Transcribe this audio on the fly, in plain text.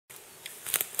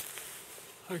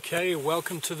Okay,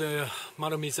 welcome to the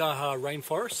Marumizaha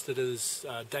Rainforest. It is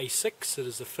day 6. It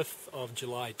is the 5th of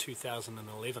July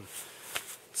 2011.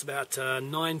 It's about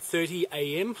 9:30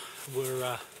 a.m.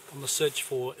 We're on the search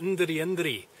for Indri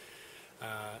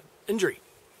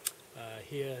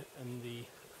here in the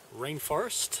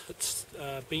rainforest. It's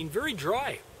been very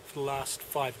dry for the last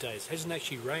 5 days. It hasn't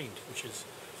actually rained, which is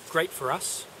great for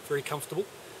us, very comfortable.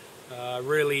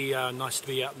 Really nice to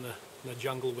be out in the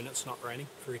jungle when it's not raining,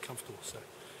 very comfortable. So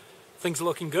things are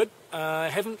looking good. I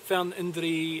haven't found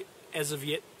Indri as of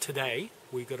yet today.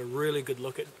 We got a really good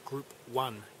look at group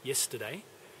 1 yesterday.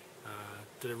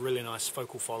 Did a really nice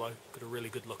focal follow, got a really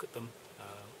good look at them.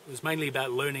 It was mainly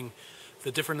about learning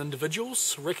the different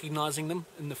individuals, recognizing them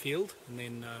in the field, and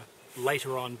then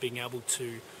later on being able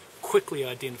to quickly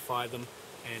identify them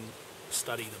and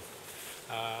study them.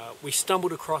 We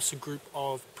stumbled across a group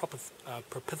of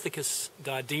Propithecus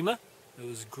diadema. It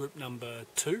was group number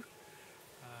 2.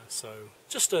 So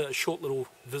just a short little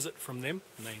visit from them,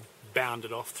 and they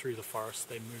bounded off through the forest.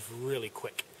 They move really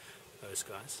quick, those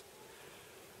guys.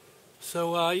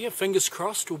 So yeah, fingers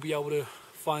crossed we'll be able to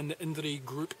find Indri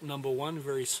group number 1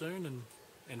 very soon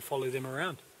and follow them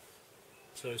around.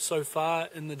 So far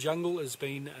in the jungle has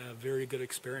been a very good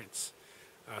experience.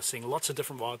 Seeing lots of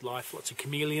different wildlife, lots of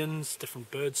chameleons, different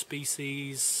bird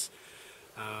species,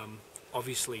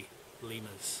 obviously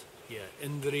lemurs here.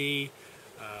 Indri,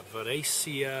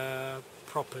 Varacea,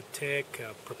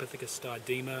 Propithecus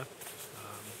diadema,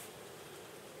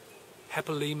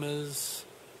 Hapalemurs,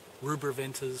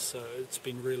 Rubriventas. So it's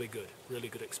been really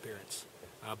good experience.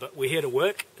 But we're here to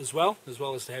work as well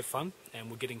as to have fun, and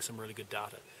we're getting some really good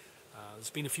data. There's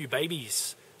been a few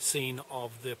babies seen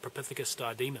of the Propithecus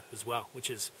diadema as well, which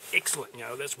is excellent. You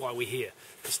know, that's why we're here,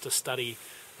 is to study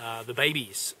the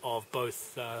babies of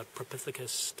both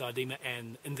Propithecus diadema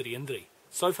and Indri.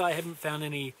 So far I haven't found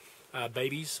any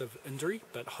babies of Indri,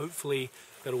 but hopefully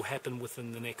that'll happen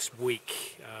within the next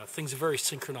week. Things are very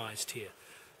synchronized here.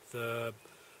 The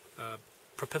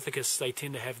Propithecus, they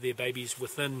tend to have their babies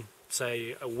within,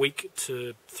 say, a week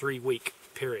to 3 week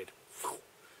period.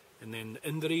 And then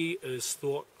Indri is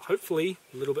thought hopefully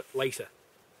a little bit later.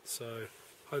 So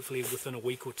hopefully within a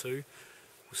week or two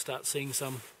we'll start seeing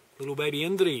some little baby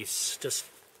Indris just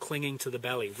clinging to the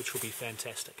belly, which will be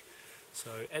fantastic. So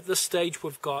at this stage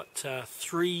we've got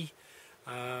 3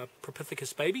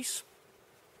 Propithecus babies,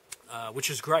 which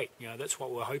is great. You know, that's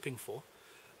what we're hoping for.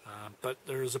 But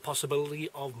there is a possibility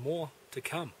of more to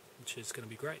come, which is going to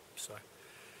be great. So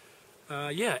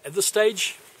yeah, at this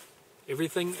stage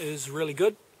everything is really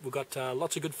good. We've got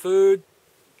lots of good food,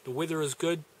 the weather is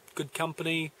good, good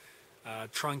company,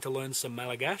 trying to learn some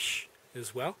Malgache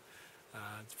as well.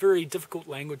 It's a very difficult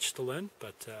language to learn,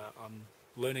 but I'm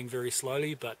learning very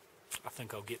slowly, but I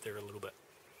think I'll get there a little bit.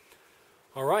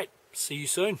 Alright, see you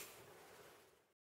soon.